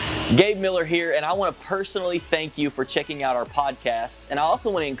Gabe Miller here, and I want to personally thank you for checking out our podcast. And I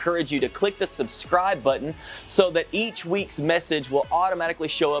also want to encourage you to click the subscribe button so that each week's message will automatically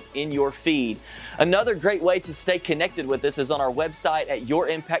show up in your feed. Another great way to stay connected with us is on our website at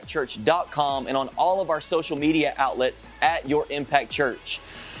yourimpactchurch.com and on all of our social media outlets at Your Impact Church.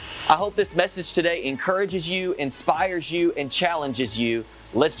 I hope this message today encourages you, inspires you, and challenges you.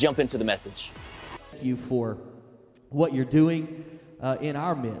 Let's jump into the message. Thank you for what you're doing in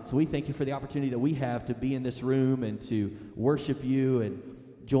our midst. We thank you for the opportunity that we have to be in this room and to worship you and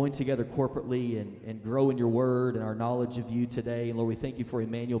join together corporately and grow in your word and our knowledge of you today. And Lord, we thank you for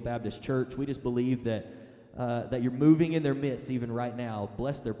Emmanuel Baptist Church. We just believe that you're moving in their midst even right now.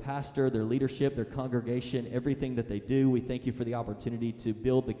 Bless their pastor, their leadership, their congregation, everything that they do. We thank you for the opportunity to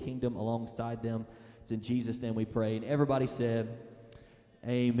build the kingdom alongside them. It's in Jesus' name we pray. And everybody said,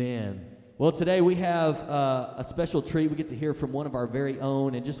 amen. Well, today we have a special treat. We get to hear from one of our very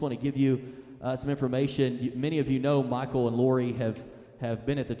own, and just want to give you some information. Many of you know Michael and Lori have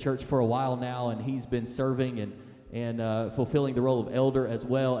been at the church for a while now, and he's been serving and fulfilling the role of elder as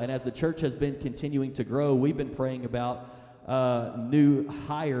well. And as the church has been continuing to grow, we've been praying about new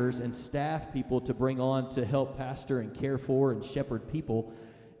hires and staff people to bring on to help pastor and care for and shepherd people.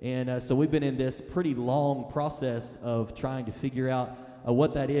 And so we've been in this pretty long process of trying to figure out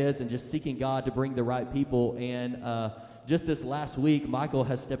what that is and just seeking God to bring the right people. And just this last week, Michael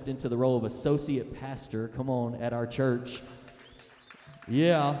has stepped into the role of associate pastor, come on, at our church.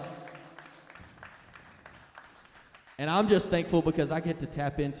 Yeah. And I'm just thankful because I get to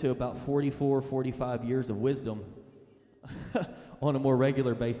tap into about 44, 45 years of wisdom on a more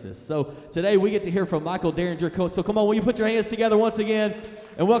regular basis. So today we get to hear from Michael Dearinger. So come on, will you put your hands together once again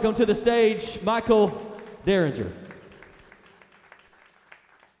and welcome to the stage, Michael Dearinger.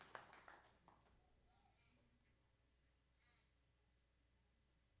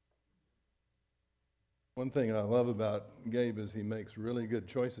 One thing I love about Gabe is he makes really good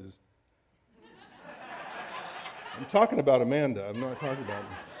choices. I'm talking about Amanda. I'm not talking about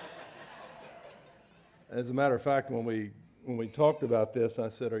him. As a matter of fact, when we talked about this, I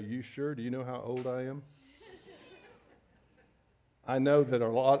said, "Are you sure? Do you know how old I am?" I know that a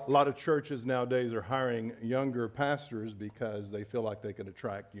lot of churches nowadays are hiring younger pastors because they feel like they can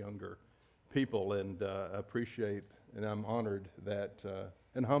attract younger people, and I appreciate and I'm honored that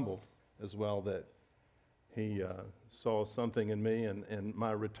and humbled as well that he saw something in me, and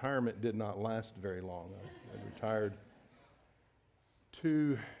my retirement did not last very long. I retired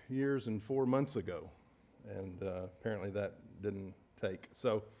 2 years and 4 months ago, and apparently that didn't take.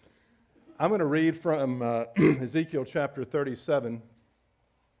 So I'm going to read from Ezekiel chapter 37,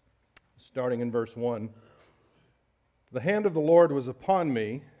 starting in verse 1. The hand of the Lord was upon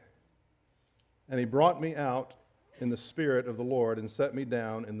me, and he brought me out in the spirit of the Lord and set me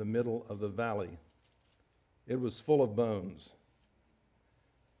down in the middle of the valley. It was full of bones.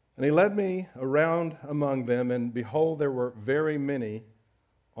 And he led me around among them, and behold, there were very many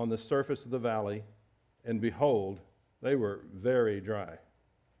on the surface of the valley, and behold, they were very dry.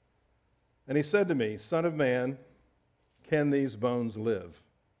 And he said to me, Son of man, can these bones live?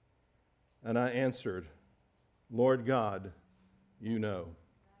 And I answered, Lord God, you know.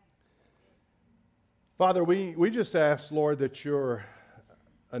 Father, we just ask, Lord, that your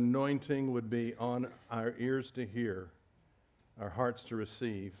anointing would be on our ears to hear, our hearts to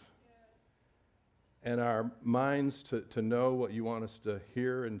receive, and our minds to know what you want us to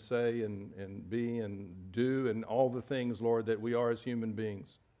hear and say and be and do, and all the things, Lord, that we are as human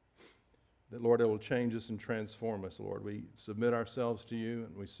beings. That, Lord, it will change us and transform us, Lord. We submit ourselves to you,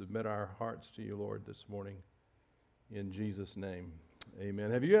 and we submit our hearts to you, Lord, this morning. In Jesus' name,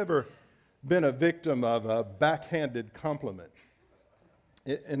 amen. Have you ever been a victim of a backhanded compliment?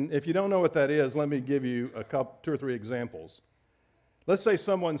 And if you don't know what that is, let me give you two or three examples. Let's say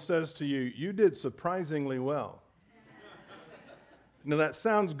someone says to you, you did surprisingly well. Now that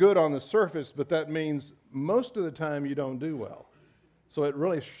sounds good on the surface, but that means most of the time you don't do well. So it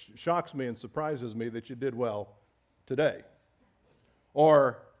really shocks me and surprises me that you did well today.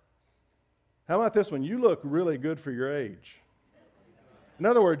 Or, how about this one? You look really good for your age. In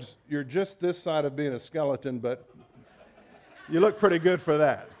other words, you're just this side of being a skeleton, but you look pretty good for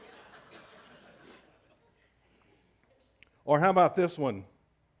that. Or how about this one?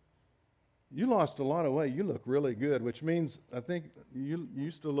 You lost a lot of weight. You look really good, which means I think you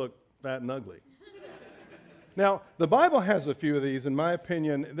used to look fat and ugly. Now, the Bible has a few of these, in my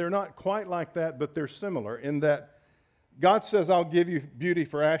opinion. They're not quite like that, but they're similar in that God says, I'll give you beauty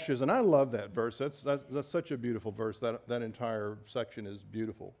for ashes. And I love that verse. That's such a beautiful verse. That entire section is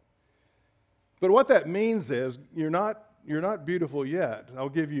beautiful. But what that means is you're not not beautiful yet. I'll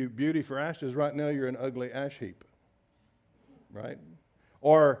give you beauty for ashes. Right now you're an ugly ash heap. Right?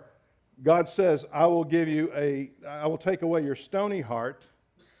 Or God says, I will take away your stony heart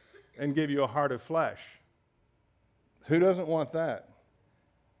and give you a heart of flesh. Who doesn't want that?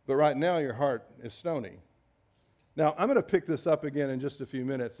 But right now your heart is stony. Now, I'm going to pick this up again in just a few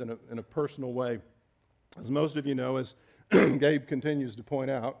minutes in a personal way. As most of you know, as Gabe continues to point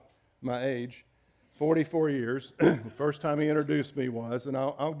out, my age, 44 years. First time he introduced me was, and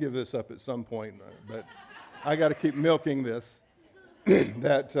I'll give this up at some point, but I got to keep milking this,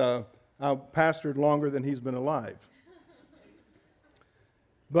 that I pastored longer than he's been alive.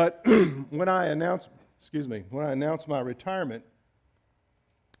 But when I announced my retirement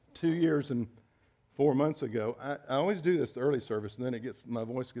 2 years and 4 months ago, I always do this the early service, and then my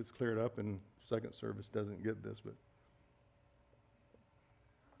voice gets cleared up, and second service doesn't get this.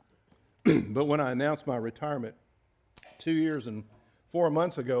 But when I announced my retirement 2 years and 4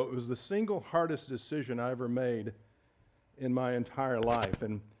 months ago, it was the single hardest decision I ever made in my entire life.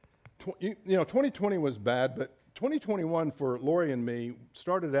 And 2020 was bad, but 2021 for Lori and me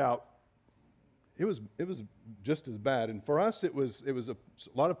started out. It was just as bad, and for us, it was a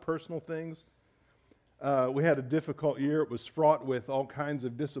lot of personal things. We had a difficult year. It was fraught with all kinds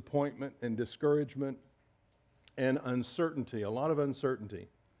of disappointment and discouragement and uncertainty, a lot of uncertainty.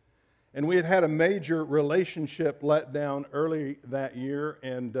 And we had a major relationship letdown early that year.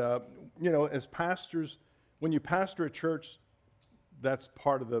 And, as pastors, when you pastor a church, that's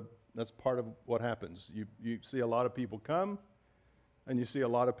part of what happens. You see a lot of people come and you see a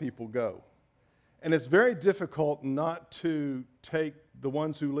lot of people go. And it's very difficult not to take the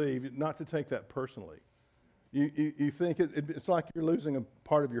ones who leave, not to take that personally. You think it's like you're losing a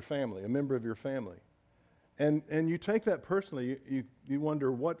part of your family, a member of your family. And you take that personally, you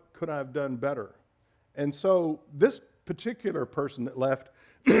wonder, what could I have done better? And so this particular person that left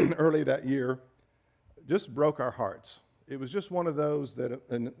early that year just broke our hearts. It was just one of those that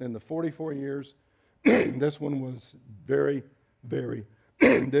in the 44 years, this one was very, very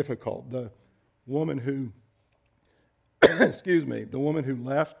difficult. The woman who, the woman who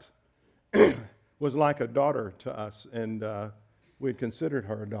left was like a daughter to us, and we had considered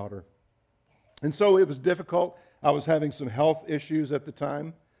her a daughter. And so it was difficult. I was having some health issues at the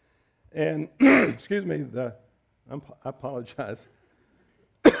time. And, I apologize.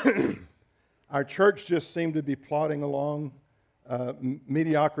 Our church just seemed to be plodding along,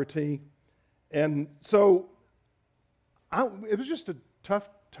 mediocrity. And so it was just a tough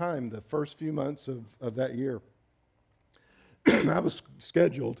time the first few months of that year. I was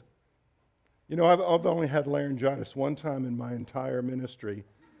scheduled. I've only had laryngitis one time in my entire ministry.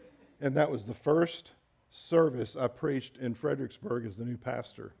 And that was the first service I preached in Fredericksburg as the new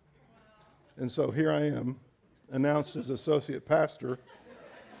pastor. And so here I am, announced as associate pastor.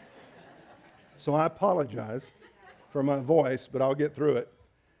 So I apologize for my voice, but I'll get through it.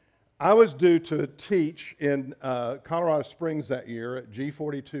 I was due to teach in Colorado Springs that year at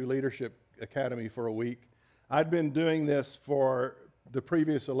G42 Leadership Academy for a week. I'd been doing this for the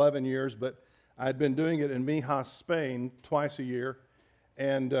previous 11 years, but I'd been doing it in Mijas, Spain, twice a year.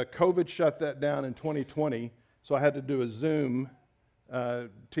 And COVID shut that down in 2020, so I had to do a Zoom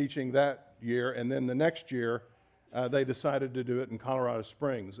teaching that year. And then the next year, they decided to do it in Colorado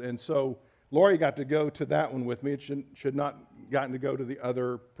Springs. And so Lori got to go to that one with me. It should not gotten to go to the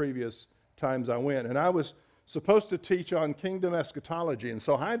other previous times I went. And I was supposed to teach on kingdom eschatology, and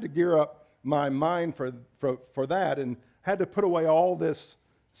so I had to gear up my mind for that, and had to put away all this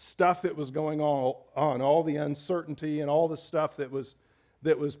stuff that was going on, all the uncertainty and all the stuff that was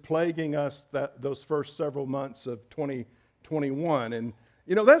plaguing us those first several months of 2021. And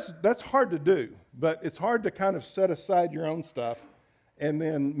that's hard to do, but it's hard to kind of set aside your own stuff and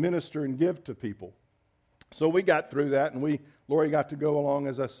then minister and give to people. So we got through that, and Lori got to go along,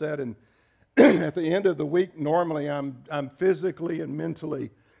 as I said, and at the end of the week, normally I'm physically and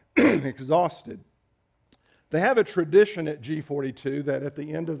mentally exhausted. They have a tradition at G42 that at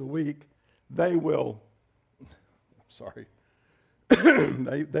the end of the week, they would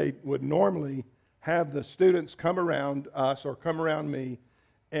normally have the students come around us or come around me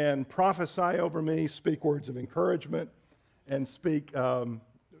and prophesy over me, speak words of encouragement, and speak the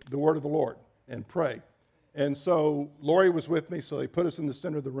word of the Lord and pray. And so Lori was with me, so they put us in the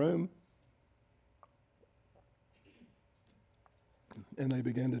center of the room. And they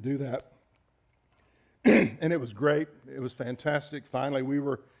began to do that. And it was great. It was fantastic. Finally, we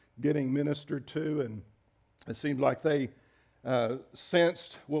were getting ministered to, and it seemed like they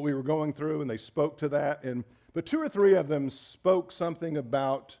sensed what we were going through, and they spoke to that. But two or three of them spoke something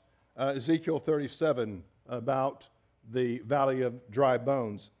about Ezekiel 37, about the Valley of Dry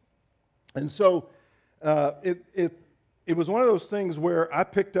Bones. And so it was one of those things where I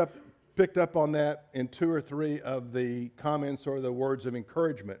picked up on that in 2 or 3 of the comments or the words of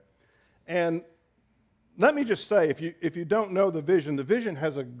encouragement. And let me just say, if you don't know the vision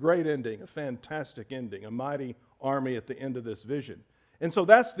has a great ending, a fantastic ending, a mighty army at the end of this vision. And so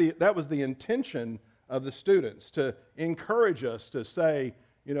that was the intention of the students, to encourage us to say,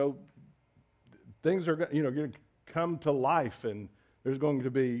 things are going to come to life, and there's going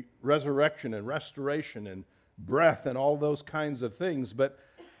to be resurrection and restoration and breath and all those kinds of things. But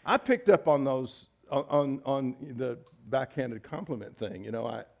I picked up on those, on the backhanded compliment thing.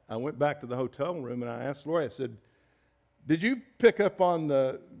 I went back to the hotel room and I asked Lori, I said, did you pick up on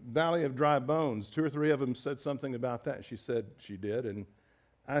the Valley of Dry Bones? 2 or 3 of them said something about that. She said she did. And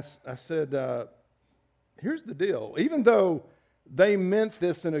I said, here's the deal. Even though they meant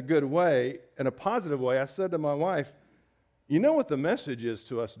this in a good way, in a positive way, I said to my wife, you know what the message is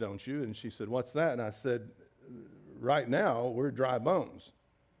to us, don't you? And she said, what's that? And I said, right now, we're dry bones.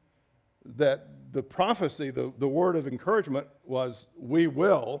 That the prophecy, the word of encouragement was, we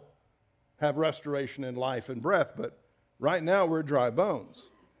will have restoration in life and breath, but right now we're dry bones.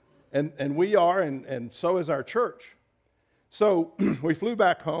 And we are, and so is our church. So we flew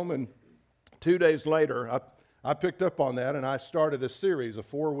back home, and 2 days later, I picked up on that, and I started a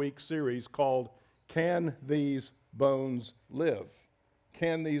 4-week series called Can These Bones Live?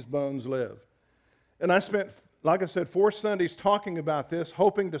 Can These Bones Live? And I spent, like I said, 4 Sundays talking about this,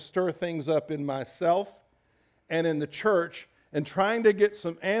 hoping to stir things up in myself and in the church, and trying to get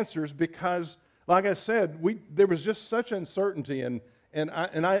some answers because, like I said, there was just such uncertainty, and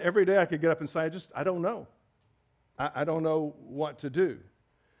I every day I could get up and say, I don't know. I don't know what to do.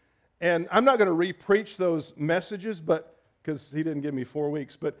 And I'm not going to re-preach those messages, but because he didn't give me 4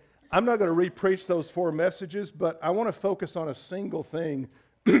 weeks, but I'm not going to re-preach those 4 messages, but I want to focus on a single thing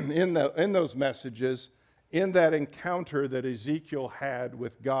in those messages, in that encounter that Ezekiel had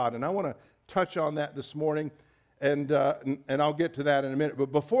with God. And I want to touch on that this morning, and I'll get to that in a minute.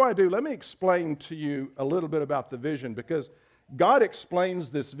 But before I do, let me explain to you a little bit about the vision, because God explains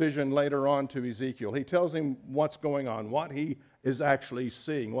this vision later on to Ezekiel. He tells him what's going on, what he is actually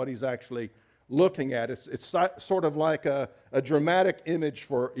seeing, what he's actually looking at. It's sort of like a dramatic image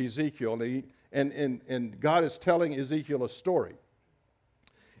for Ezekiel, and God is telling Ezekiel a story.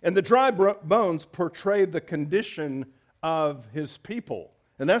 And the dry bones portrayed the condition of his people,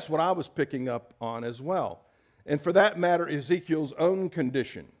 and that's what I was picking up on as well. And for that matter, Ezekiel's own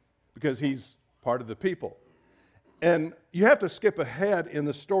condition, because he's part of the people. And you have to skip ahead in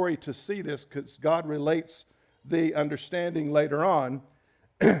the story to see this, because God relates the understanding later on.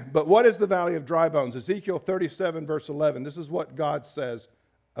 But what is the Valley of Dry Bones? Ezekiel 37, verse 11. This is what God says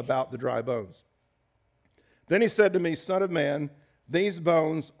about the dry bones. Then he said to me, Son of man, these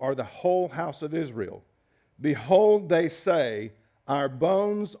bones are the whole house of Israel. Behold, they say, our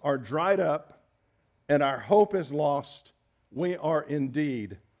bones are dried up, and our hope is lost. We are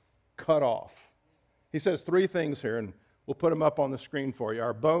indeed cut off. He says 3 things here, and we'll put them up on the screen for you.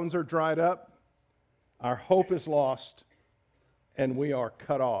 Our bones are dried up, our hope is lost, and we are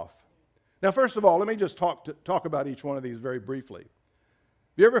cut off. Now, first of all, let me just talk about each one of these very briefly.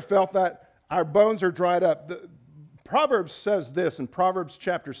 Have you ever felt that? Our bones are dried up. Proverbs says this in Proverbs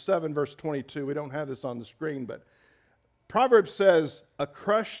chapter 7, verse 22. We don't have this on the screen, but Proverbs says, a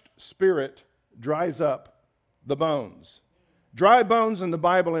crushed spirit dries up the bones. Dry bones in the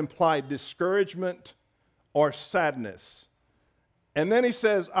Bible imply discouragement or sadness. And then he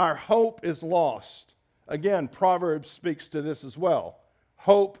says, our hope is lost. Again, Proverbs speaks to this as well.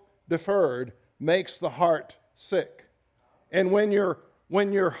 Hope deferred makes the heart sick. And when your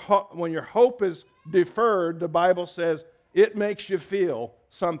hope is deferred, the Bible says it makes you feel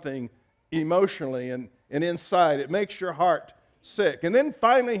something emotionally and inside. It makes your heart sick. And then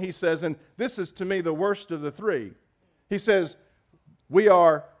finally he says, and this is to me the worst of the 3, he says, we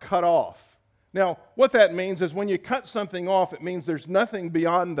are cut off. Now, what that means is when you cut something off, it means there's nothing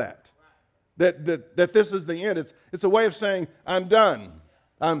beyond that. That this is the end. It's a way of saying, I'm done.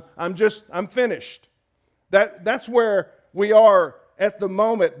 I'm finished. That's where we are at the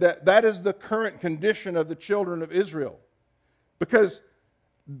moment. That is the current condition of the children of Israel. Because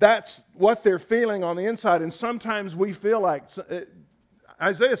that's what they're feeling on the inside. And sometimes we feel like,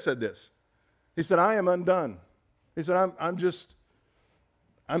 Isaiah said this. He said, I am undone. He said,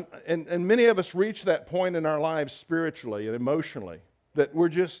 and many of us reach that point in our lives spiritually and emotionally that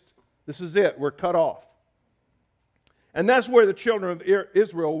this is it, we're cut off. And that's where the children of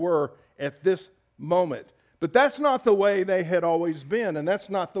Israel were at this moment. But that's not the way they had always been, and that's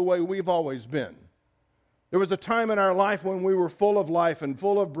not the way we've always been. There was a time in our life when we were full of life and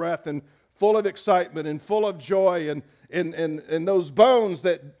full of breath and full of excitement and full of joy, and those bones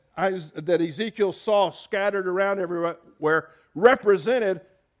that Ezekiel saw scattered around everywhere represented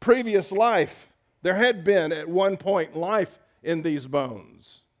previous life. There had been at one point life in these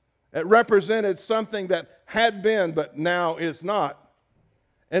bones. It represented something that had been but now is not.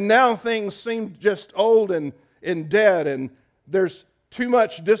 And now things seem just old and dead, and there's too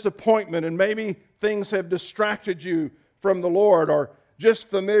much disappointment, and maybe things have distracted you from the Lord, or just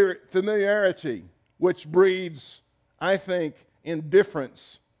familiarity, which breeds, I think,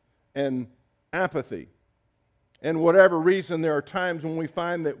 indifference and apathy. And whatever reason, there are times when we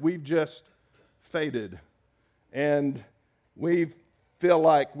find that we've just faded, and we feel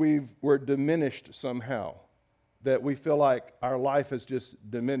like we're diminished somehow, that we feel like our life has just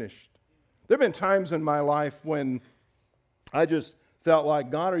diminished. There have been times in my life when I just felt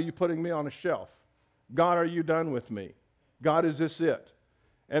like, God, are you putting me on a shelf? God, are you done with me? God, is this it?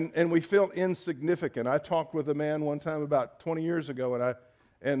 And we feel insignificant. I talked with a man one time about 20 years ago,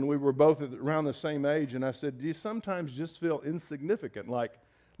 and we were both around the same age, and I said, do you sometimes just feel insignificant, like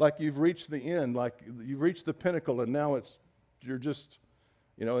you've reached the end, like you've reached the pinnacle, and now you're just,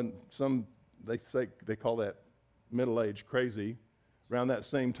 and they call that middle-age crazy. Around that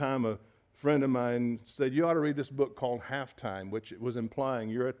same time, a friend of mine said, you ought to read this book called Halftime, which was implying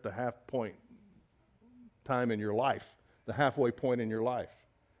you're at the half point time in your life, the halfway point in your life.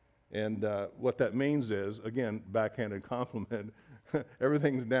 And what that means is, again, backhanded compliment,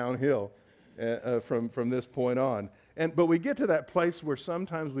 everything's downhill from this point on. But we get to that place where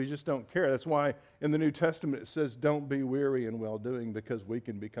sometimes we just don't care. That's why in the New Testament it says, don't be weary in well-doing, because we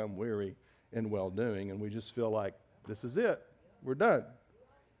can become weary in well-doing, and we just feel like, this is it. We're done.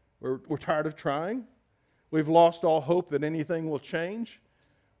 We're tired of trying. We've lost all hope that anything will change.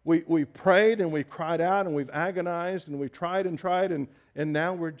 We've prayed and we've cried out and we've agonized and we've tried, and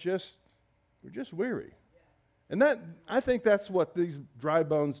now we're just weary. And I think that's what these dry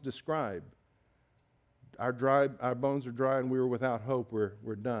bones describe. Our bones are dry and we were without hope.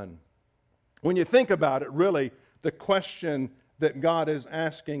 We're done. When you think about it, really, the question that God is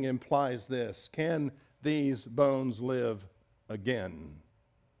asking implies this: can these bones live again?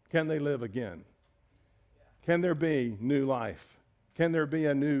 Can they live again? Can there be new life? Can there be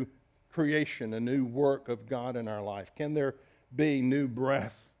a new creation, a new work of God in our life? Can there be new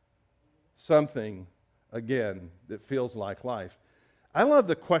breath? Something, again, that feels like life. I love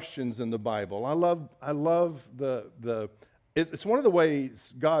the questions in the Bible. I love it's one of the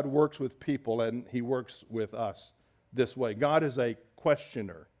ways God works with people, and He works with us this way. God is a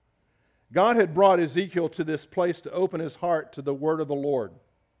questioner. God had brought Ezekiel to this place to open his heart to the word of the Lord.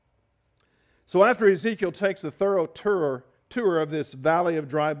 So after Ezekiel takes a thorough tour of this valley of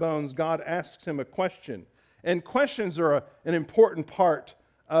dry bones, God asks him a question. And questions are an important part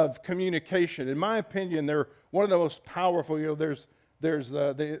of communication. In my opinion, they're one of the most powerful. There's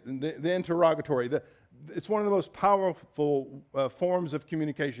the interrogatory. It's one of the most powerful forms of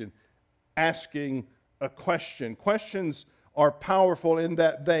communication, asking a question. Questions are powerful in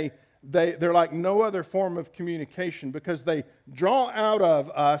that they're like no other form of communication, because they draw out of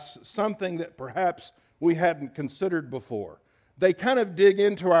us something that perhaps we hadn't considered before. They kind of dig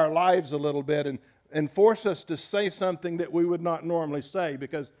into our lives a little bit and force us to say something that we would not normally say,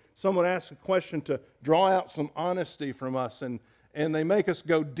 because someone asks a question to draw out some honesty from us, and they make us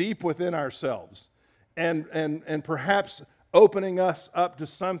go deep within ourselves, and perhaps opening us up to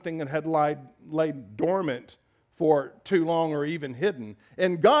something that had laid dormant for too long or even hidden.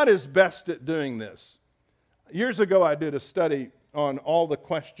 And God is best at doing this. Years ago, I did a study on all the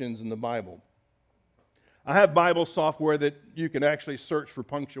questions in the Bible. I have Bible software that you can actually search for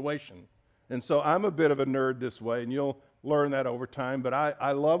punctuation. And so I'm a bit of a nerd this way, and you'll learn that over time. But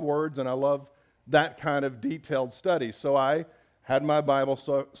I love words, and I love that kind of detailed study. So I had my Bible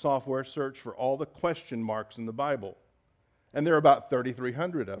software search for all the question marks in the Bible. And there are about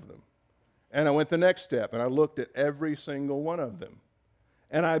 3,300 of them. And I went the next step, and I looked at every single one of them.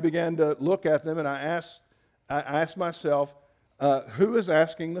 And I began to look at them, and I asked myself, who is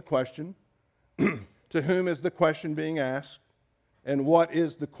asking the question? To whom is the question being asked? And what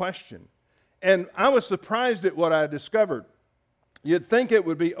is the question? And I was surprised at what I discovered. You'd think it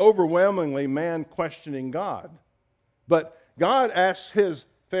would be overwhelmingly man questioning God. But God asks his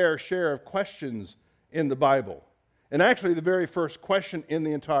fair share of questions in the Bible. And actually, the very first question in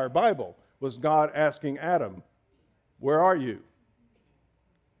the entire Bible was God asking Adam, where are you?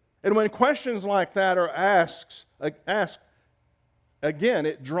 And when questions like that are asked, again,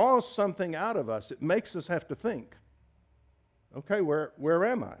 it draws something out of us. It makes us have to think, okay, where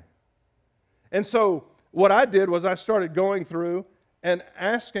am I? And so what I did was I started going through and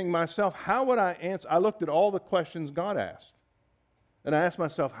asking myself, how would I answer? I looked at all the questions God asked. And I asked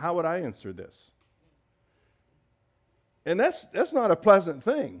myself, how would I answer this? And that's not a pleasant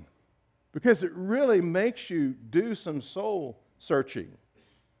thing, because it really makes you do some soul searching.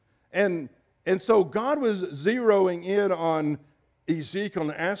 And so God was zeroing in on Ezekiel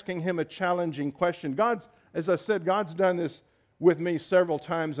and asking him a challenging question. As I said, God's done this with me several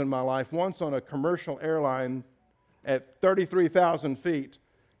times in my life. Once on a commercial airline at 33,000 feet,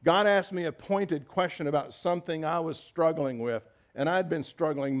 God asked me a pointed question about something I was struggling with, and I'd been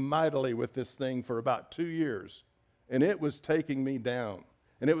struggling mightily with this thing for about 2 years, and it was taking me down,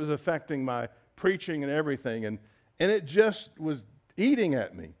 and it was affecting my preaching and everything, and it just was eating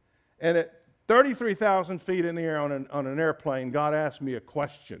at me. And at 33,000 feet in the air on an airplane, God asked me a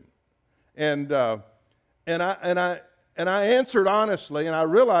question, and I answered honestly, and I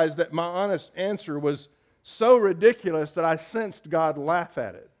realized that my honest answer was so ridiculous that I sensed God laugh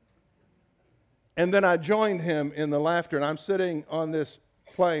at it. And then I joined him in the laughter, and I'm sitting on this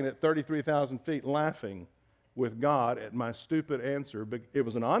plane at 33,000 feet laughing with God at my stupid answer. But it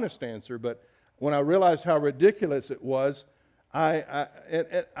was an honest answer, but when I realized how ridiculous it was, I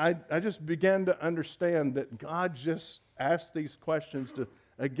just began to understand that God just asked these questions to,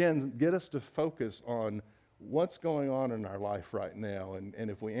 again, get us to focus on what's going on in our life right now. And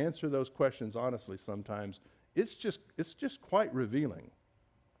if we answer those questions honestly sometimes, it's just quite revealing.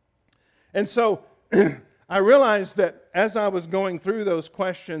 And so I realized that as I was going through those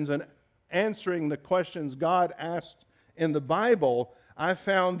questions and answering the questions God asked in the Bible, I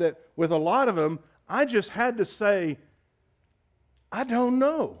found that with a lot of them, I just had to say, I don't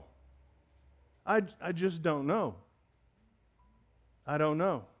know. I just don't know. I don't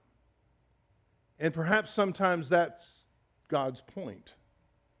know. And perhaps sometimes that's God's point,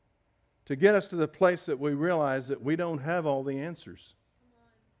 to get us to the place that we realize that we don't have all the answers.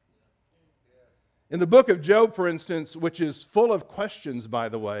 In the book of Job, for instance, which is full of questions, by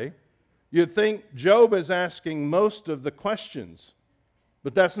the way, you'd think Job is asking most of the questions,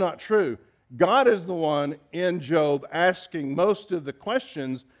 but that's not true. God is the one in Job asking most of the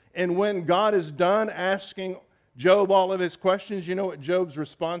questions, and when God is done asking Job all of his questions, you know what Job's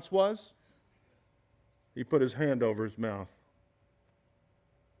response was? He put his hand over his mouth.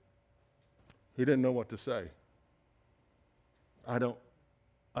 He didn't know what to say. I don't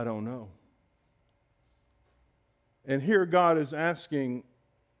know. And here God is asking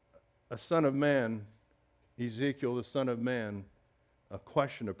a son of man, Ezekiel, the son of man, a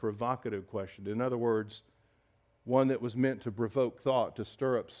question, a provocative question. In other words, one that was meant to provoke thought, to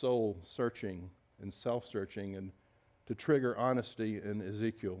stir up soul searching and self-searching, and to trigger honesty in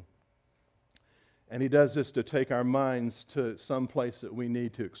Ezekiel. And he does this to take our minds to some place that we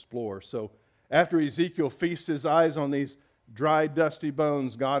need to explore. So after Ezekiel feasts his eyes on these dry, dusty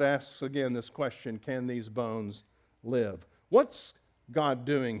bones, God asks again this question, can these bones live? What's God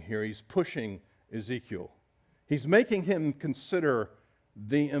doing here? He's pushing Ezekiel. He's making him consider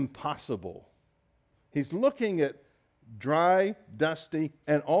the impossible. He's looking at dry, dusty,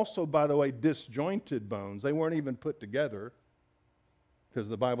 and also, by the way, disjointed bones. They weren't even put together, because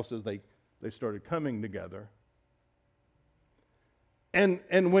the Bible says they started coming together. And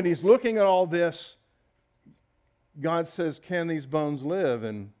when he's looking at all this, God says, can these bones live?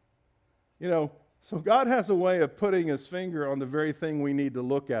 And, so God has a way of putting his finger on the very thing we need to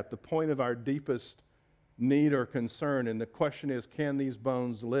look at, the point of our deepest need or concern. And the question is, can these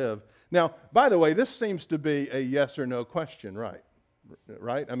bones live? Now, by the way, this seems to be a yes or no question, right?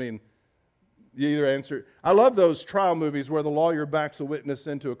 Right? I mean, you either answer. I love those trial movies where the lawyer backs a witness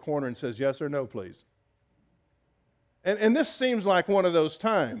into a corner and says, yes or no, please. And this seems like one of those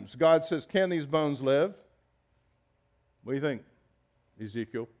times. God says, can these bones live? What do you think,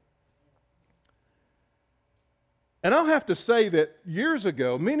 Ezekiel? And I'll have to say that years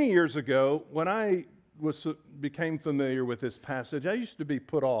ago, many years ago, when I became familiar with this passage, I used to be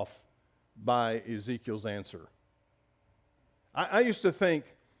put off by Ezekiel's answer. I used to think,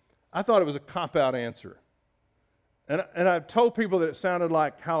 I thought it was a cop-out answer. And I've told people that it sounded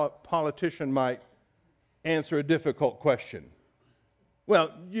like how a politician might answer a difficult question.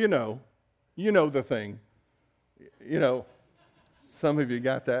 Well, you know the thing. Some of you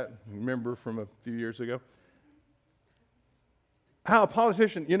got that, remember from a few years ago. How a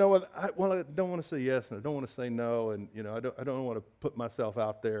politician, I don't want to say yes and I don't want to say no, and I don't want to put myself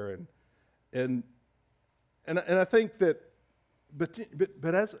out there, and I think that,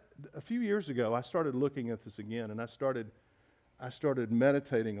 but as a few years ago, I started looking at this again, and I started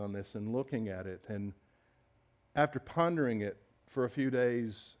meditating on this and looking at it, and after pondering it for a few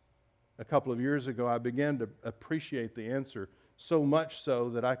days a couple of years ago, I began to appreciate the answer, so much so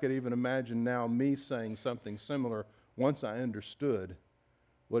that I could even imagine now me saying something similar once I understood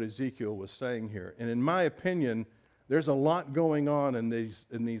what Ezekiel was saying here. And in my opinion, there's a lot going on in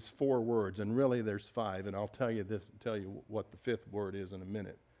these 4 words, and really there's 5, and I'll tell you what the 5th word is in a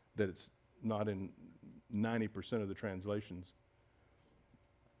minute, that it's not in 90% of the translations.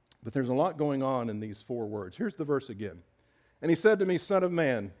 But there's a lot going on in these 4 words. Here's the verse again. And he said to me, Son of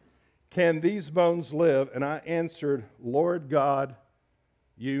man, can these bones live? And I answered, Lord God,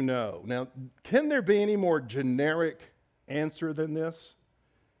 you know. Now, can there be any more generic answer than this?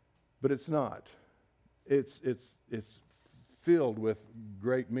 But it's not. It's filled with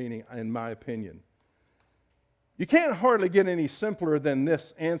great meaning, in my opinion. You can't hardly get any simpler than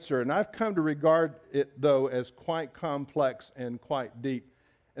this answer, and I've come to regard it, though, as quite complex and quite deep.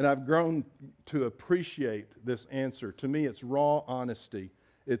 And I've grown to appreciate this answer. To me, it's raw honesty.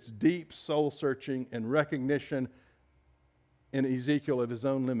 It's deep soul-searching and recognition in Ezekiel of his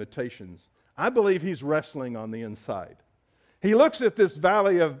own limitations. I believe he's wrestling on the inside. He looks at this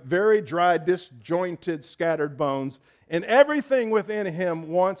valley of very dry, disjointed, scattered bones, and everything within him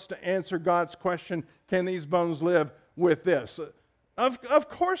wants to answer God's question, can these bones live, with this? Of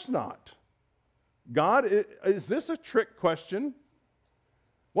course not. God, is this a trick question?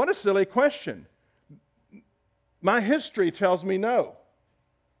 What a silly question. My history tells me no.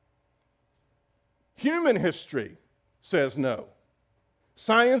 Human history says no.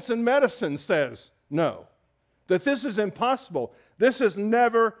 Science and medicine says no. That this is impossible. This has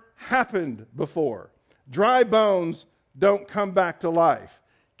never happened before. Dry bones don't come back to life.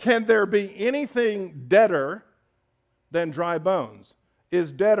 Can there be anything deader than dry bones?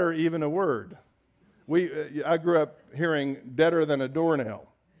 Is deader even a word? I grew up hearing deader than a doornail.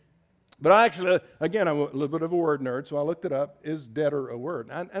 But I actually, again, I'm a little bit of a word nerd, so I looked it up. Is deader a word?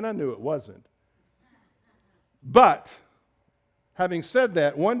 And I knew it wasn't. But, having said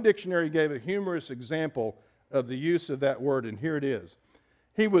that, one dictionary gave a humorous example of the use of that word, and here it is.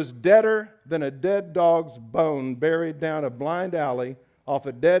 He was deader than a dead dog's bone buried down a blind alley off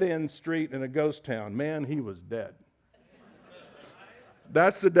a dead-end street in a ghost town. Man, he was dead.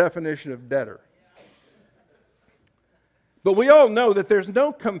 That's the definition of deader. But we all know that there's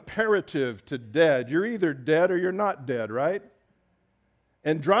no comparative to dead. You're either dead or you're not dead, right?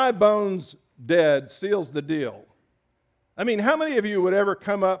 And dry bones dead seals the deal. I mean, how many of you would ever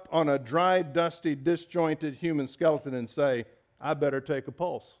come up on a dry, dusty, disjointed human skeleton and say, I better take a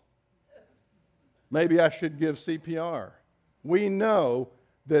pulse? Maybe I should give CPR. We know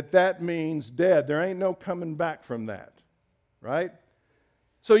that that means dead. There ain't no coming back from that, right?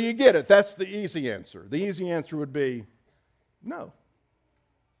 So you get it. That's the easy answer. The easy answer would be no.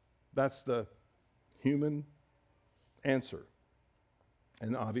 That's the human answer,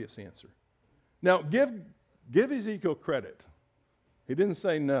 an obvious answer. Now, give Ezekiel credit. He didn't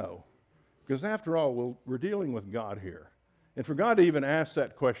say no, because after all, we're dealing with God here. And for God to even ask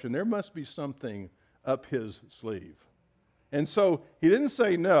that question, there must be something up his sleeve. And so he didn't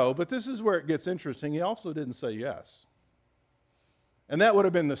say no, but this is where it gets interesting. He also didn't say yes. And that would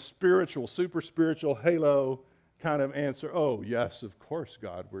have been the spiritual, super spiritual halo kind of answer. Oh, yes, of course,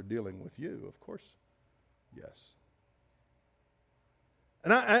 God, we're dealing with you. Of course, yes.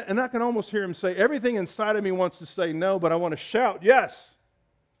 And I can almost hear him say, everything inside of me wants to say no, but I want to shout yes.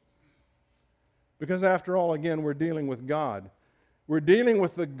 Because after all, again, we're dealing with God. We're dealing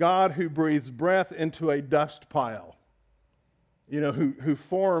with the God who breathes breath into a dust pile. You know, who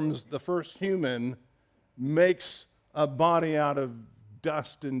forms the first human, makes a body out of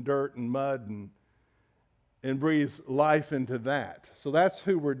dust and dirt and mud and breathes life into that. So that's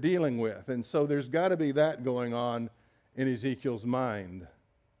who we're dealing with. And so there's got to be that going on in Ezekiel's mind.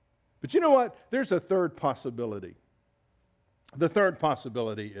 But you know what? There's a third possibility. The third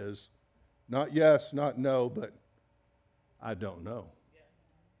possibility is not yes, not no, but I don't know.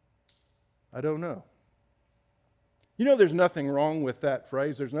 I don't know. You know, there's nothing wrong with that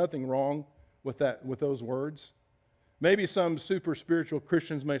phrase. There's nothing wrong with those words. Maybe some super spiritual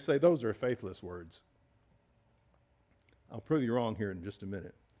Christians may say those are faithless words. I'll prove you wrong here in just a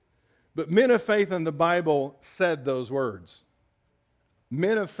minute. But men of faith in the Bible said those words.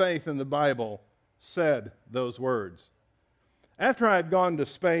 Men of faith in the Bible said those words. After I had gone to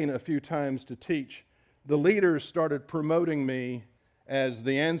Spain a few times to teach, the leaders started promoting me as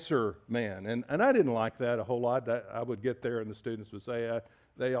the answer man. And I didn't like that a whole lot. I would get there and the students would say,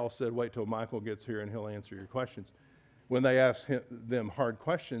 they all said, wait till Michael gets here and he'll answer your questions. When they asked them hard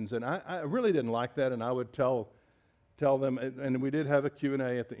questions. And I really didn't like that, and I would tell them, and we did have a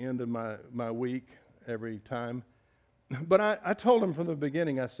Q&A at the end of my week every time. But I told him from the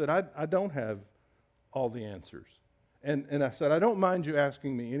beginning, I said, I don't have all the answers. And I said, I don't mind you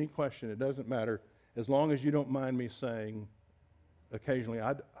asking me any question. It doesn't matter, as long as you don't mind me saying occasionally,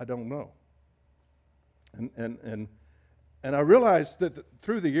 I don't know. And I realized that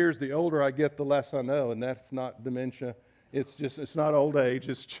through the years, the older I get, the less I know, and that's not dementia. It's not old age.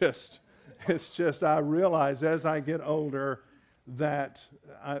 It's just I realize as I get older that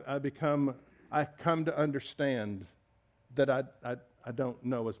I come to understand that I don't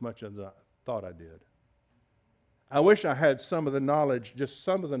know as much as I thought I did. I wish I had some of the knowledge that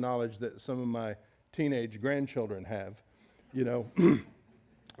some of my teenage grandchildren have. You know,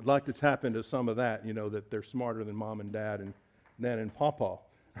 I'd like to tap into some of that, you know, that they're smarter than mom and dad and nan and papa,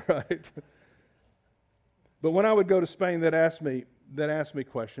 right? But when I would go to Spain, they'd ask me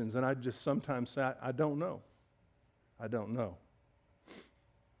questions, and I'd just sometimes say, I don't know. I don't know.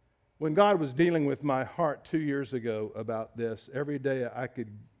 When God was dealing with my heart 2 years ago about this, every day I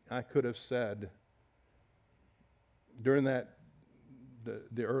could have said, during the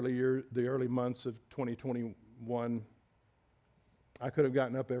early months of 2021, I could have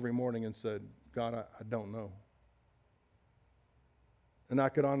gotten up every morning and said, God, I don't know. And I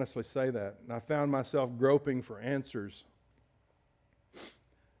could honestly say that. And I found myself groping for answers.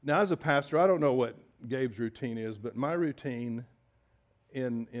 Now, as a pastor, I don't know what Gabe's routine is, but my routine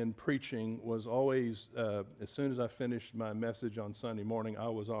in preaching was always, as soon as I finished my message on Sunday morning, I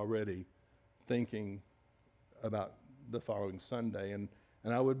was already thinking about the following Sunday. And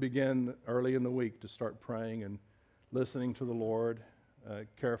I would begin early in the week to start praying and listening to the Lord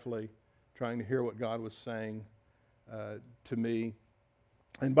carefully, trying to hear what God was saying to me.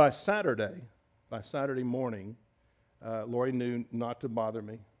 And by Saturday morning, Lori knew not to bother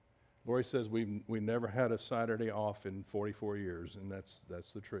me. Lori says we never had a Saturday off in 44 years, and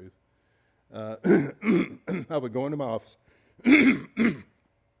that's the truth. I would go into my office, and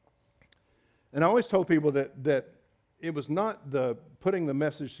I always told people that it was not putting the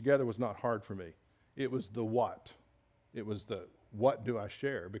message together was not hard for me. It was the what. It was the what do I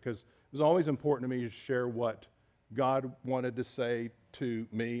share, because it was always important to me to share what God wanted to say to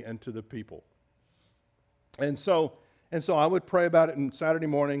me and to the people. And so I would pray about it, and Saturday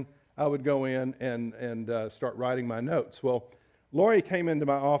morning I would go in and start writing my notes. Well, Lori came into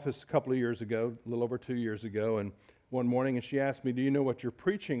my office a couple of years ago, a little over 2 years ago, and one morning, and she asked me, do you know what you're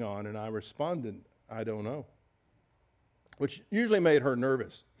preaching on? And I responded, I don't know, which usually made her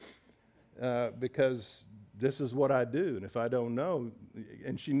nervous because this is what I do, and if I don't know,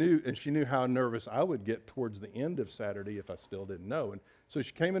 and she knew how nervous I would get towards the end of Saturday if I still didn't know. And so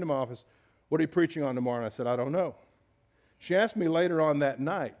she came into my office, what are you preaching on tomorrow? And I said, I don't know. She asked me later on that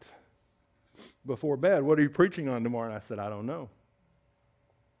night, before bed, what are you preaching on tomorrow? And I said, I don't know.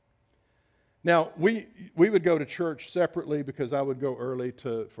 Now, we would go to church separately because I would go early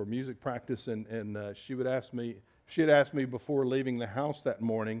for music practice, and she had asked me before leaving the house that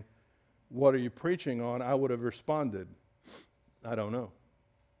morning, what are you preaching on? I would have responded, I don't know.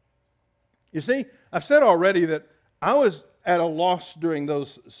 You see, I've said already that I was at a loss during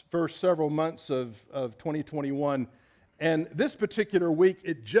those first several months of 2021, and this particular week,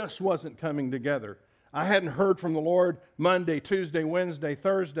 it just wasn't coming together. I hadn't heard from the Lord Monday, Tuesday, Wednesday,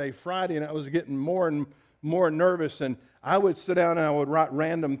 Thursday, Friday, and I was getting more and more nervous, and I would sit down and I would write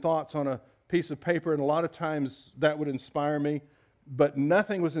random thoughts on a piece of paper, and a lot of times that would inspire me, but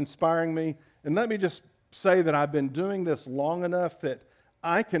nothing was inspiring me. And let me just say that I've been doing this long enough that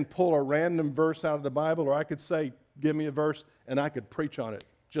I can pull a random verse out of the Bible, or I could say, give me a verse, and I could preach on it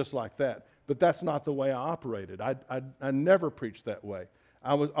just like that. But that's not the way I operated. I never preached that way.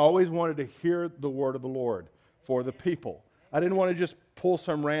 I always wanted to hear the word of the Lord for the people. I didn't want to just pull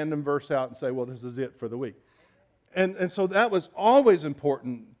some random verse out and say, well, this is it for the week. And so that was always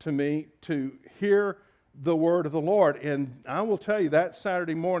important to me, to hear the word of the Lord. And I will tell you, that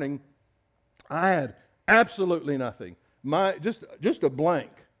Saturday morning, I had absolutely nothing. Just a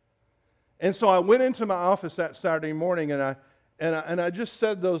blank. And so I went into my office that Saturday morning, and I just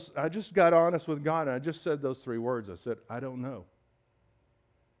said I just got honest with God, and I just said those three words. I said, I don't know.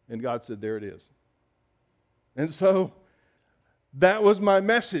 And God said, there it is. And so that was my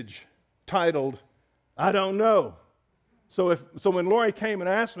message, titled, I don't know. So when Lori came and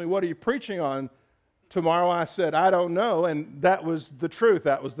asked me, what are you preaching on tomorrow? I said, I don't know. And that was the truth.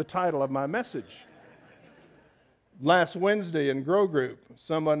 That was the title of my message. Last Wednesday in Grow Group,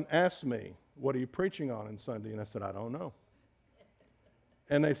 someone asked me, what are you preaching on Sunday? And I said, I don't know.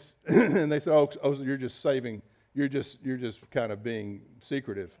 And they said, oh, you're just saving. You're just kind of being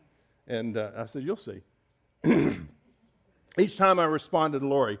secretive. And I said, you'll see. Each time I responded to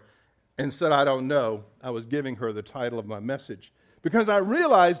Lori, and said, I don't know, I was giving her the title of my message. Because I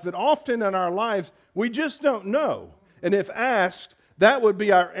realized that often in our lives, we just don't know. And if asked, that would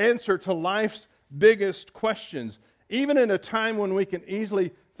be our answer to life's biggest questions. Even in a time when we can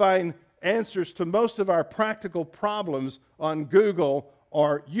easily find answers to most of our practical problems on Google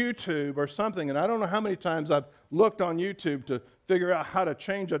or YouTube or something. And I don't know how many times I've looked on YouTube to figure out how to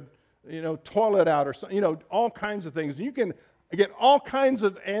change a toilet out or something, all kinds of things. You can get all kinds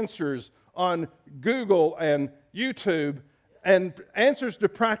of answers on Google and YouTube and answers to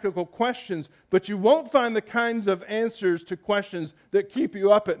practical questions, but you won't find the kinds of answers to questions that keep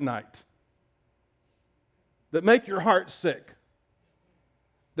you up at night, that make your heart sick,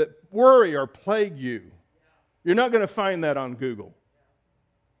 that worry or plague you. You're not going to find that on Google.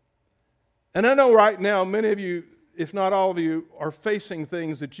 And I know right now many of you, if not all of you, are facing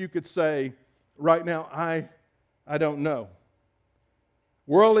things that you could say right now, I don't know.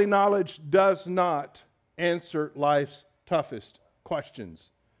 Worldly knowledge does not answer life's toughest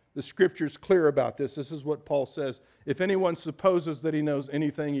questions. The Scripture's clear about this. This is what Paul says. If anyone supposes that he knows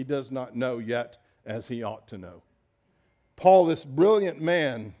anything, he does not know yet as he ought to know. Paul, this brilliant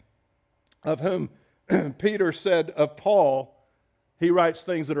man of whom Peter said of Paul, he writes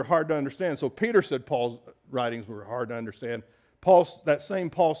things that are hard to understand. So Peter said Paul's writings were hard to understand. That same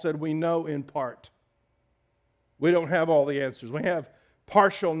Paul said, we know in part. We don't have all the answers. We have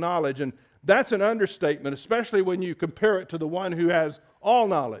partial knowledge, and that's an understatement, especially when you compare it to the one who has all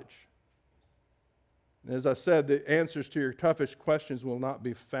knowledge. As I said, the answers to your toughest questions will not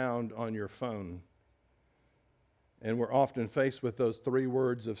be found on your phone. And we're often faced with those 3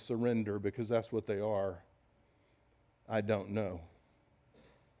 words of surrender because that's what they are. I don't know.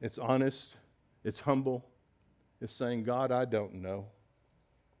 It's honest. It's humble. It's saying, God, I don't know.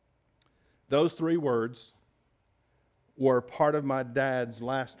 Those 3 words were part of my dad's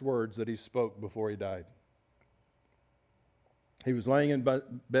last words that he spoke before he died. He was laying in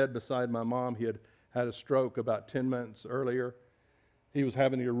bed beside my mom. He had had a stroke about 10 months earlier. He was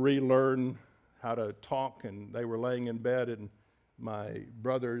having to relearn how to talk, and they were laying in bed in my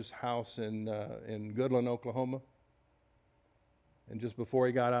brother's house in Goodland, Oklahoma. And just before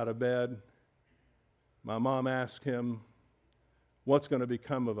he got out of bed, my mom asked him, what's going to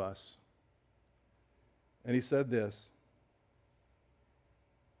become of us? And he said this.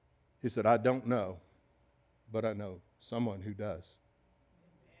 He said, I don't know, but I know someone who does.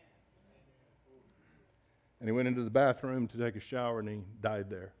 And he went into the bathroom to take a shower, and he died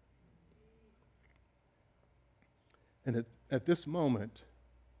there. And at this moment,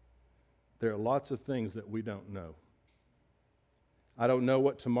 there are lots of things that we don't know. I don't know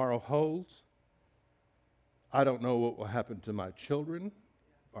what tomorrow holds. I don't know what will happen to my children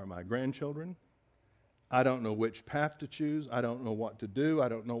or my grandchildren. I don't know which path to choose. I don't know what to do. I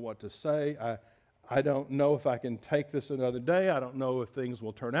don't know what to say. I don't know if I can take this another day. I don't know if things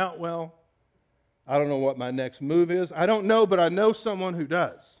will turn out well. I don't know what my next move is. I don't know, but I know someone who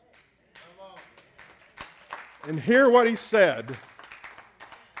does. And hear what he said.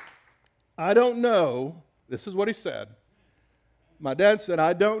 I don't know. This is what he said. My dad said,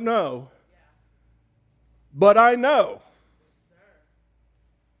 I don't know, but I know.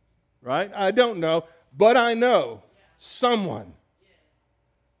 Right? I don't know, but I know someone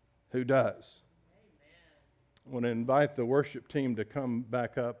who does. I want to invite the worship team to come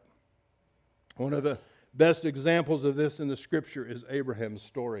back up. One of the best examples of this in the Scripture is Abraham's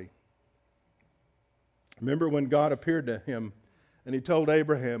story. Remember when God appeared to him and he told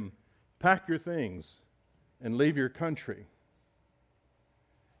Abraham, pack your things and leave your country.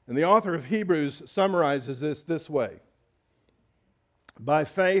 And the author of Hebrews summarizes this way. By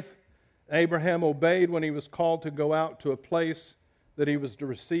faith, Abraham obeyed when he was called to go out to a place that he was to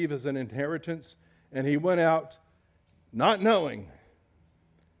receive as an inheritance, and he went out not knowing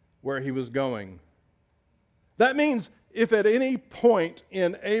where he was going. That means if at any point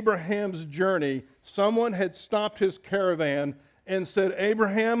in Abraham's journey someone had stopped his caravan and said,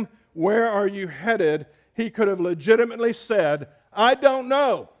 Abraham, where are you headed? He could have legitimately said, I don't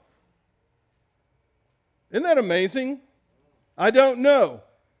know. Isn't that amazing? I don't know.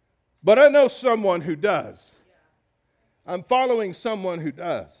 But I know someone who does. I'm following someone who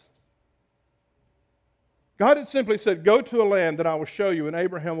does. God had simply said, go to a land that I will show you, and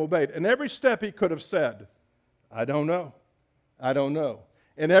Abraham obeyed. And every step he could have said, I don't know. I don't know.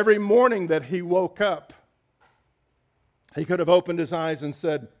 And every morning that he woke up, he could have opened his eyes and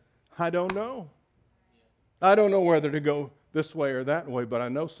said, I don't know. I don't know whether to go this way or that way, but I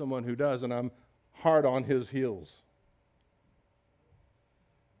know someone who does, and I'm hard on his heels.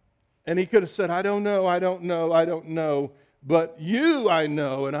 And he could have said, I don't know, I don't know, I don't know. But you I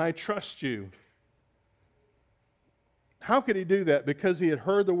know, and I trust you. How could he do that? Because he had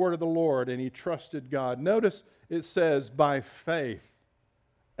heard the word of the Lord and he trusted God. Notice it says, by faith,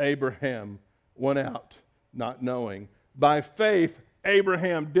 Abraham went out not knowing. By faith,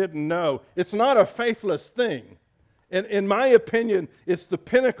 Abraham didn't know. It's not a faithless thing. In my opinion, it's the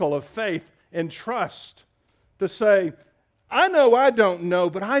pinnacle of faith and trust to say, I know I don't know,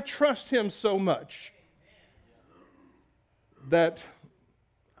 but I trust him so much that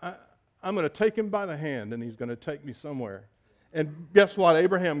I'm going to take him by the hand and he's going to take me somewhere. And guess what?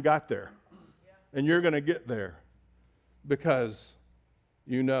 Abraham got there. And you're going to get there because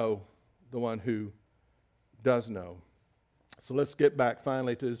you know the one who does know. So let's get back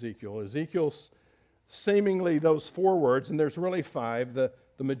finally to Ezekiel. Ezekiel's seemingly those 4 words, and there's really 5. The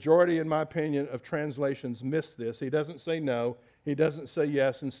majority, in my opinion, of translations miss this. He doesn't say no. He doesn't say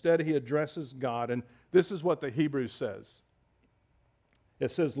yes. Instead, he addresses God. And this is what the Hebrew says. It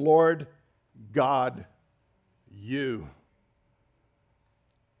says, Lord God, you.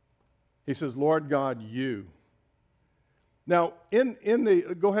 He says, Lord God, you. Now, in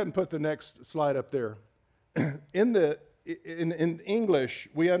the, go ahead and put the next slide up there. In English,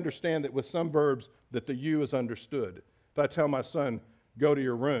 we understand that with some verbs that the you is understood. If I tell my son, go to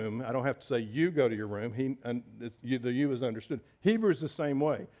your room, I don't have to say you go to your room. The you is understood. Hebrew is the same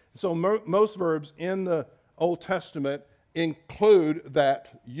way. So most verbs in the Old Testament include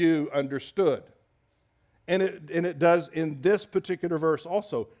that you understood. And it does in this particular verse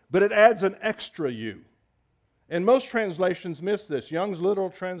also. But it adds an extra you. And most translations miss this. Young's Literal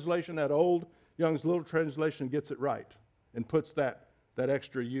Translation, that old Young's Literal Translation gets it right and puts that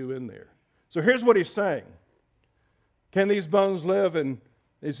extra you in there. So here's what he's saying. Can these bones live? And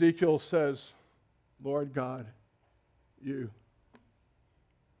Ezekiel says, Lord God, you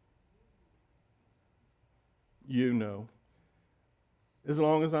know. As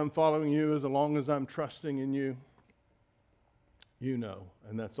long as I'm following you, as long as I'm trusting in you, you know.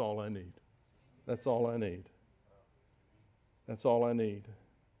 And that's all I need. That's all I need. That's all I need.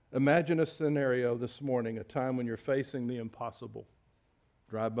 Imagine a scenario this morning, a time when you're facing the impossible.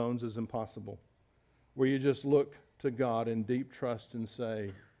 Dry bones is impossible. Where you just look to God in deep trust and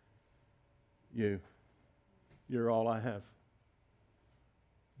say, you're all I have.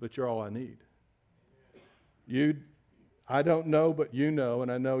 But you're all I need. I don't know, but you know,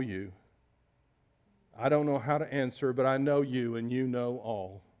 and I know you. I don't know how to answer, but I know you, and you know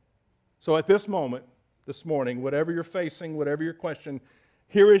all. So at this moment, this morning, whatever you're facing, whatever your question,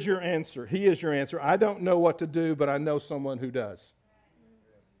 here is your answer. He is your answer. I don't know what to do, but I know someone who does.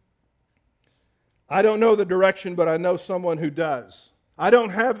 I don't know the direction, but I know someone who does. I don't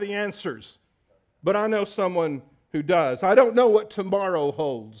have the answers, but I know someone who does. I don't know what tomorrow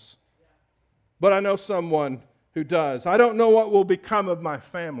holds, but I know someone who does. I don't know what will become of my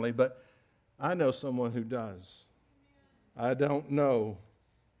family, but I know someone who does. I don't know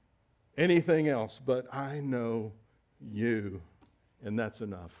anything else, but I know you, and that's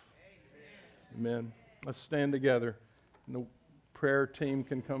enough. Amen. Let's stand together, and the prayer team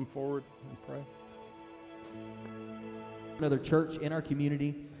can come forward and pray. Another church in our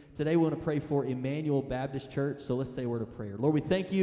community. Today we want to pray for Emmanuel Baptist Church, so let's say a word of prayer. Lord, we thank you.